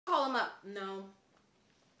call him up. No.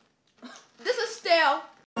 This is stale.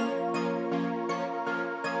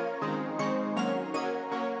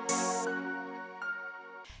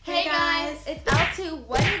 Hey guys, it's L2,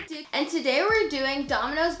 what it do? And today we're doing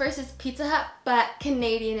Domino's versus Pizza Hut, but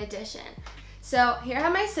Canadian edition. So here I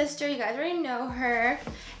have my sister, you guys already know her.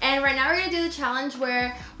 And right now we're gonna do the challenge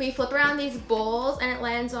where we flip around these bowls and it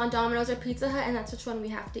lands on Domino's or Pizza Hut and that's which one we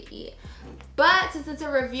have to eat. But since it's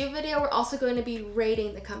a review video, we're also going to be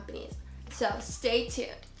rating the companies. So stay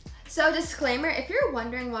tuned. So disclaimer, if you're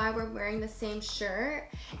wondering why we're wearing the same shirt,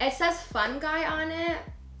 it says Fun Guy on it.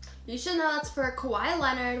 You should know that's for Kawhi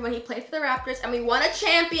Leonard when he played for the Raptors and we won a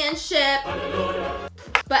championship.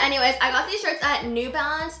 But anyways, I got these shirts at New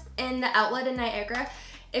Balance in the outlet in Niagara.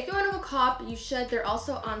 If you want to go cop, you should. They're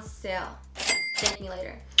also on sale. Thank me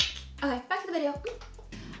later. Okay, back to the video.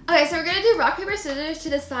 Okay, so we're going to do rock, paper, scissors to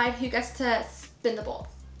decide who gets to spin the bowls.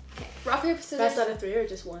 Okay, rock, paper, scissors. Best out of 3 or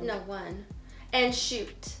just one? No, one. And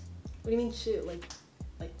shoot. What do you mean shoot? Like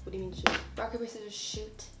what do you mean shoot? Rock, paper, scissors,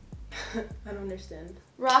 shoot. I don't understand.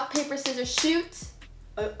 Rock, paper, scissors, shoot.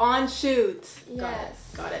 On shoot.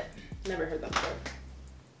 Yes. Got it. Never heard that before.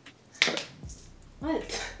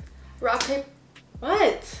 What? Rock, paper.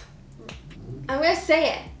 What? I'm going to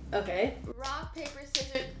say it. Okay. Rock, paper,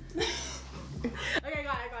 scissors. Okay, I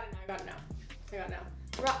got it now.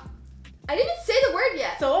 Rock. I didn't even say the word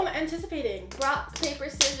yet. So I'm anticipating. Rock, paper,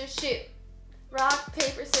 scissors, shoot. Rock,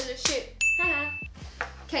 paper, scissors, shoot. Haha.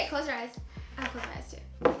 Okay, close your eyes. I'll close my eyes too.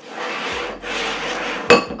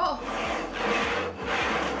 Oh.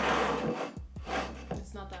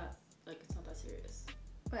 It's not that serious.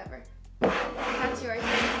 Whatever. That's yours.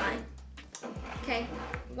 That's fine. Okay.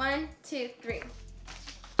 1, 2, 3.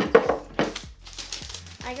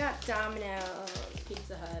 I got Domino's.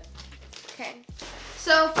 Pizza Hut. Okay.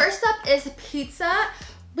 So first up is pizza.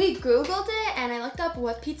 We Googled it and I looked up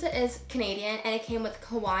what pizza is Canadian and it came with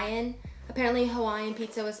Hawaiian. Apparently Hawaiian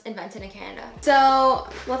pizza was invented in Canada. So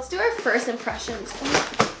let's do our first impressions.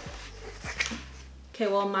 Okay,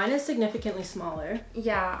 well mine is significantly smaller.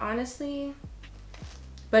 Yeah, honestly.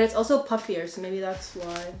 But it's also puffier, so maybe that's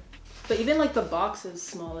why. But even like the box is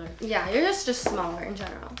smaller. Yeah, you're just smaller in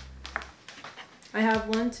general. I have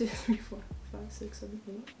 1, 2, 3, 4, 5, 6, 7,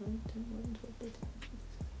 8, 9, 10, 11, 12, 13.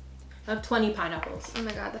 I have 20 pineapples. Oh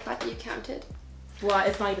my god, the fact that you counted. Well,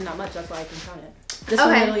 it's not even that much, that's why I can count it. This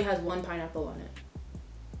one literally has 1 pineapple on it.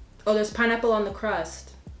 Oh, there's pineapple on the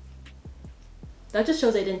crust. That just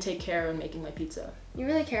shows they didn't take care in making my pizza. You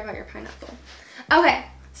really care about your pineapple. Okay,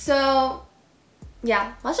 so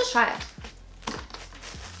yeah, let's just try it.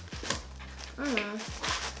 I don't know. I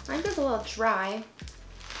think it's a little dry.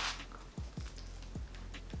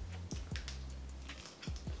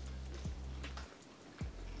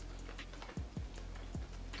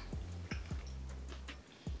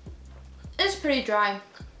 It's pretty dry.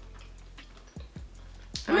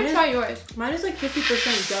 I'm gonna try yours. Mine is like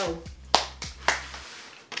 50% dough.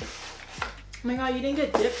 Oh my god, you didn't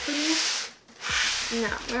get dip for me? No,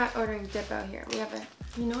 we're not ordering dip out here. We have it.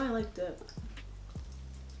 You know I like dip.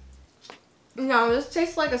 No, this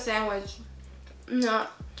tastes like a sandwich. No.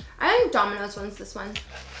 I think Domino's wins this one.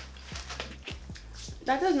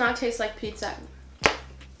 That does not taste like pizza.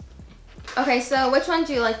 Okay, so which one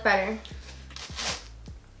do you like better?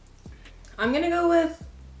 I'm gonna go with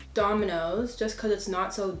Domino's just because it's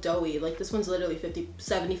not so doughy. Like this one's literally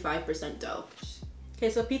 75% dough. Okay,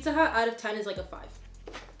 so Pizza Hut out of 10 is like a 5.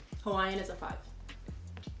 Hawaiian is a 5.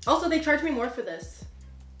 Also, they charge me more for this.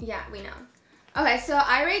 Yeah, we know. Okay, so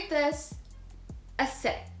I rate this a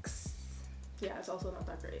 6. Yeah, it's also not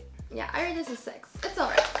that great. Yeah, I rate this a 6. It's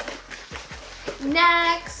alright.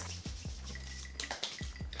 Next.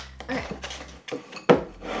 Okay.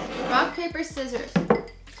 Rock, paper, scissors.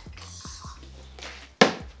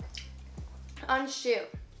 On shoot.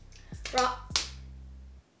 Rock,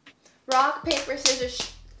 paper,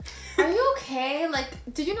 scissors. Are you okay? Like,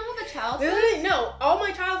 did you not have a childhood? Literally, no. All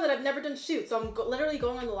my childhood, I've never done shoot, so I'm literally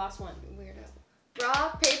going on the last one. Weirdo.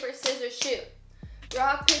 Rock, paper, scissors, shoot.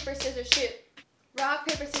 Rock, paper, scissors, shoot. Rock,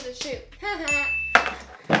 paper, scissors, shoot.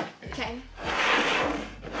 Okay.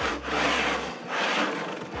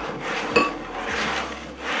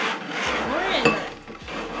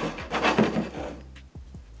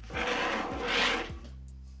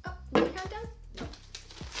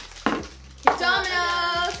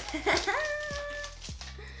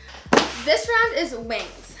 This round is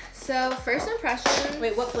wings. So first impression.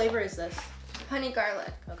 Wait, what flavor is this? Honey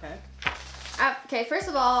garlic. Okay. Okay, first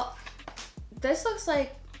of all, this looks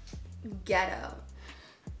like ghetto.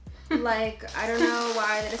 Like, I don't know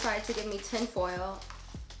why they decided to give me tinfoil.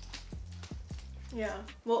 Yeah.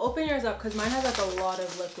 Well, open yours up because mine has like a lot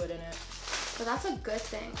of liquid in it. But that's a good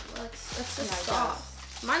thing. It's just Yeah,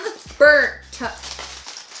 soft. Mine looks burnt.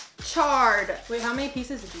 Charred. Wait, how many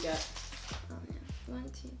pieces did you get? Oh, yeah. 1, 2,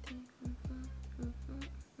 3, 4,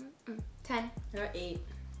 5, 10. I got 8.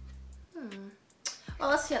 Well,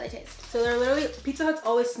 let's see how they taste. So they're literally, Pizza Hut's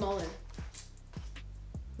always smaller.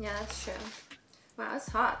 Yeah, that's true. Wow, it's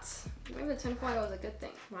hot. Maybe the tinfoil was a good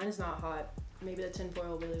thing. Mine is not hot. Maybe the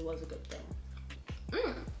tinfoil really was a good thing.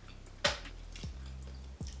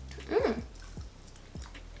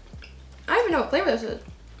 I don't even know what flavor this is.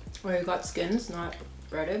 Or you got skins, not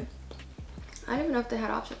breaded. I don't even know if they had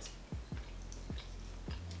options.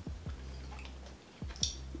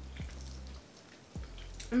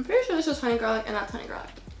 I'm pretty sure this was honey garlic and that's honey garlic.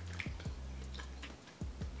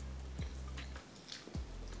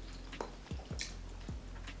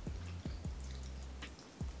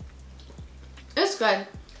 It's good.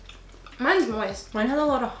 Mine's moist. Mine has a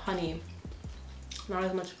lot of honey. Not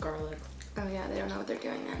as much garlic. Oh yeah, they don't know what they're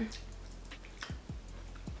doing then.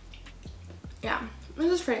 Yeah,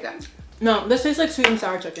 this is pretty good. No, this tastes like sweet and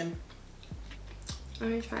sour chicken. Let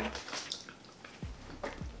me try.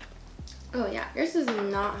 Oh yeah, yours is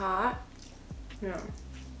not hot. Yeah.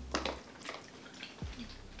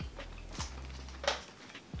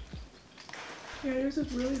 Yeah, yours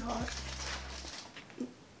is really hot.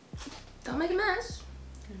 Don't make a mess.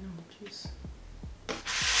 I know, jeez.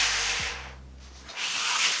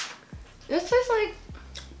 This tastes like,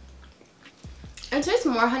 it tastes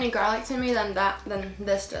more honey garlic to me than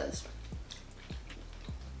this does.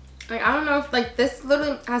 Like, I don't know if, like, this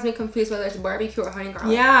literally has me confused whether it's barbecue or honey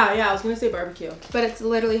garlic. Yeah, I was gonna say barbecue. But it's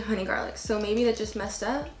literally honey garlic, so maybe they just messed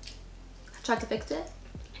up. Tried to fix it.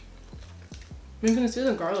 You can see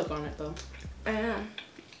the garlic on it though. I know,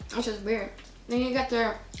 which is weird. Then you get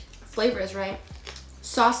their flavors right.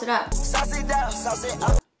 Sauce it up. Sauce it down, sauce it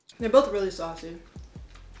up. They're both really saucy.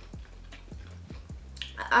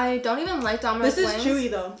 I don't even like Domino's This is wings. chewy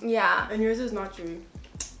though. Yeah. And yours is not chewy.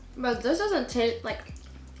 But this doesn't taste like,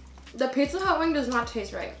 the Pizza Hut wing does not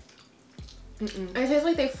taste right. It tastes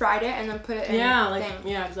like they fried it and then put it in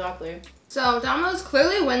yeah, exactly. So Domino's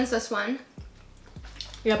clearly wins this one.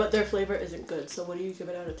 Yeah, but their flavor isn't good. So what do you give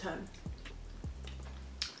it out of 10?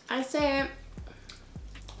 I say,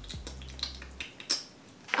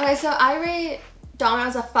 okay, so I rate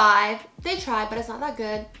Domino's a 5. They tried, but it's not that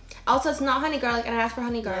good. Also, it's not honey garlic, and I asked for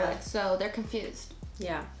honey garlic, so they're confused.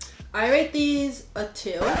 Yeah. I rate these a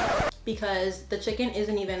 2 because the chicken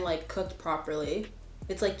isn't even like cooked properly.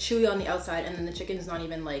 It's like chewy on the outside and then the chicken's not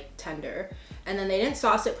even like tender. And then they didn't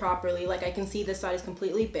sauce it properly. Like I can see this side is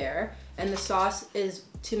completely bare and the sauce is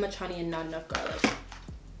too much honey and not enough garlic.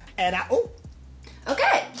 And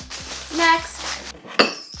Okay, next.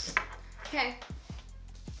 Okay.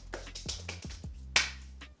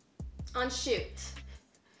 On shoot.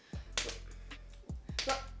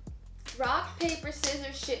 Rock, paper,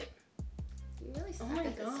 scissors, shoot. You really suck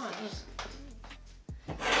at this.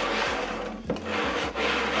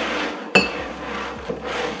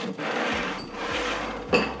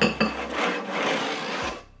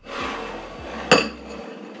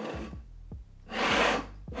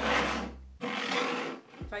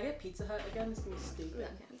 If I get Pizza Hut again, this is gonna be stupid.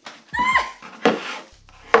 Okay.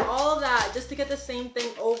 All of that just to get the same thing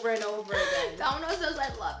over and over again. Domino's knows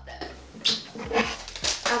I love this.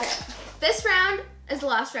 Okay, this round is the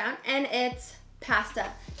last round, and it's pasta,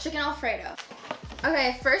 chicken Alfredo.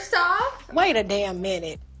 Okay, first off, wait a damn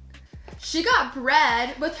minute. she got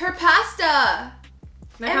bread with her pasta.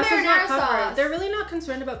 My And pasta's not marinara covered. sauce. They're really not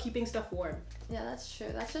concerned about keeping stuff warm. Yeah, that's true.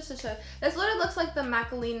 That's just a show. This literally looks like the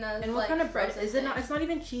Macalina's. And what like, kind of bread frozen is it? thing. Not. It's not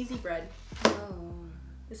even cheesy bread. Oh.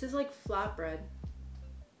 This is like flat bread.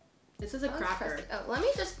 This is a That looks cracker, crusty. Oh, let me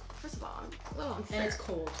just. First of all, I'm a little unfair. and it's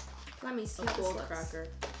cold. Let me see A how this cold looks. cracker.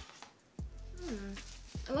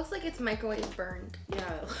 It looks like it's microwave burned.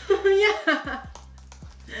 Yeah. Yeah.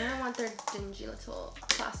 I don't want their dingy little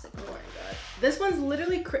plastic board. This one's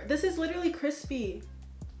literally. This is literally crispy.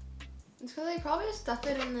 It's because they probably just stuff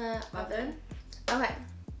it in the Oven? Okay.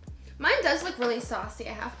 Mine does look really saucy,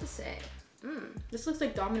 I have to say. This looks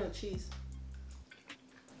like Domino cheese.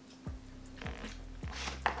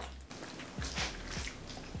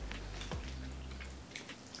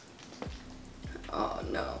 Oh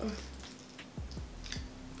no.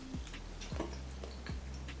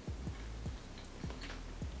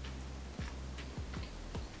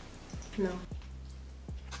 No.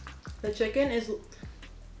 The chicken is.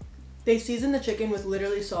 They season the chicken with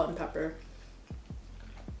literally salt and pepper.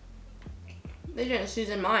 They didn't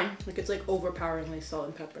season mine. Like it's like overpoweringly salt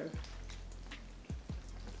and pepper.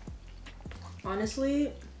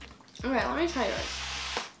 Honestly, Okay, let me try yours.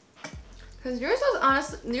 Cause yours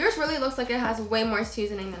yours really looks like it has way more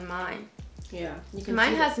seasoning than mine. Yeah, you can.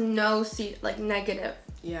 Mine has no like negative.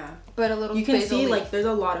 Yeah. But a little. You can see leaf. like there's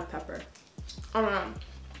a lot of pepper. I don't know.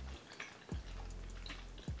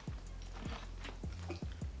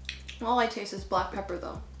 All I taste is black pepper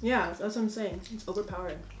though. Yeah, that's what I'm saying. It's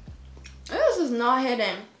overpowering. This is not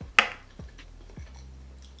hidden.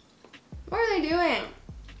 What are they doing?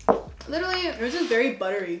 Literally. Yours is very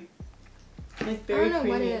buttery. Like very creamy. I don't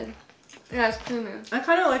know what it is. Yeah, it's creamy. I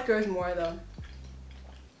kind of like yours more though.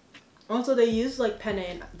 Also, they use like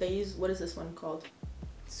penne. They use, what is this one called?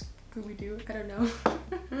 Scooby-Doo? I don't know.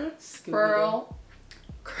 Scooby-Doo.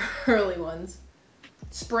 Curly ones.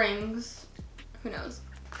 Springs. Who knows?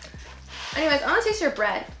 Anyways, I want to taste your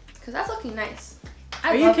bread. Because that's looking nice.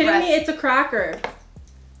 Are you kidding me? It's a cracker.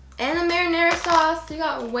 And the marinara sauce. You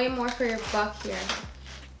got way more for your buck here.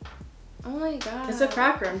 Oh my god. It's a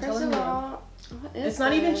cracker, I'm telling you. It's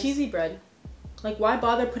not even cheesy bread. Like, why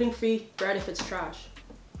bother putting free bread if it's trash?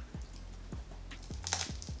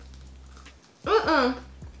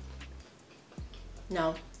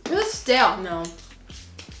 No. This is stale. No.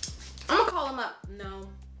 I'm gonna call them up. No.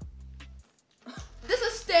 This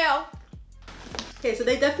is stale. Okay, so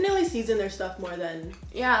they definitely season their stuff more than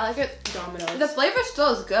like it. Domino's. The flavor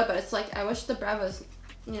still is good, but it's like I wish the bread was,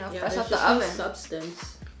 fresh out the oven. No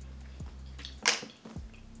substance.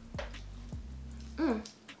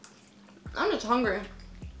 I'm just hungry.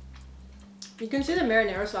 You can see the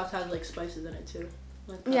marinara sauce has like spices in it too.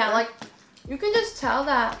 Like pepper. Yeah, like you can just tell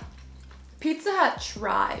that Pizza Hut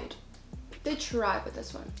tried. They tried with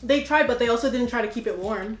this one. They tried, but they also didn't try to keep it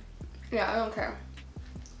warm. Yeah, I don't care.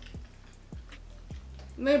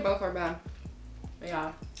 They both are bad.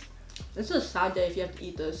 Yeah. This is a sad day if you have to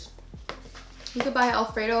eat this. You could buy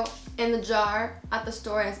Alfredo in the jar at the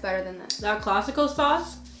store and it's better than this. That classical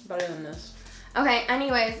sauce, better than this. Okay,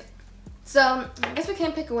 anyways. So, I guess we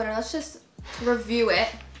can't pick a winner. Let's just review it.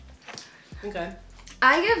 Okay.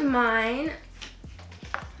 I give mine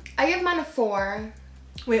a 4.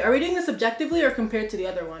 Wait, are we doing this objectively or compared to the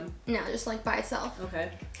other one? No, just like by itself.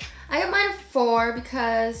 Okay. I give mine a 4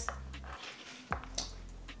 because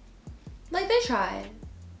like they tried.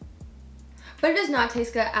 But it does not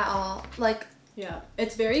taste good at all. Like, yeah,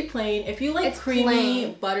 it's very plain. If you like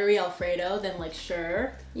creamy, buttery Alfredo, then like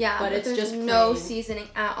sure. Yeah, but it's just no seasoning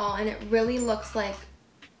at all, and it really looks like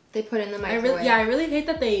they put it in the microwave. I really hate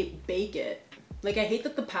that they bake it. Like, I hate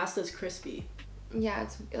that the pasta's crispy. Yeah,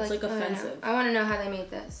 it's like offensive. I want to know how they made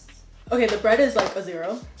this. Okay, the bread is like a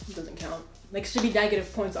 0. It doesn't count. Like, should be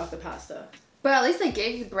negative points off the pasta. But at least they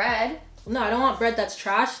gave you bread. No, I don't want bread that's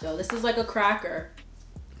trash though. This is like a cracker.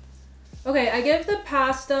 Okay, I give the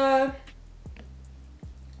pasta.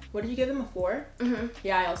 What did you give them, a 4? Mm-hmm.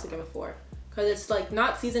 Yeah, I also give a 4. Because it's like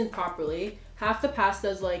not seasoned properly. Half the pasta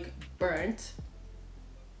is like burnt.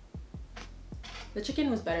 The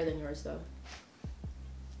chicken was better than yours though.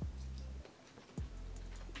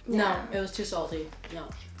 Yeah. No, it was too salty. No.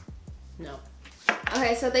 No.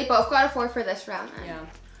 Okay, so they both got a 4 for this round then. Yeah.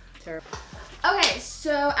 Terrible. Okay,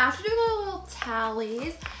 so after doing a little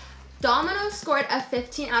tallies, Domino's scored a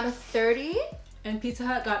 15 out of 30. And Pizza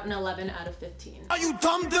Hut got an 11 out of 15. Are you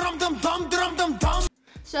dumb, dumb, dumb, dumb, dumb, dumb, dumb?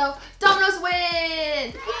 So, Domino's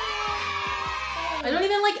win! I don't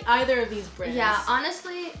even like either of these brands. Yeah,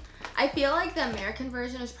 honestly, I feel like the American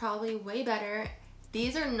version is probably way better.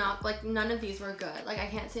 These are not, like, none of these were good. Like, I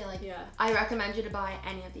can't say, like, I recommend you to buy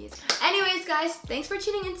any of these. Anyways, guys, thanks for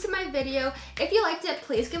tuning into my video. If you liked it,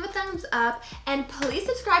 please give a thumbs up. And please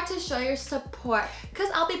subscribe to show your support, because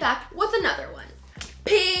I'll be back with another one.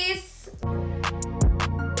 Peace!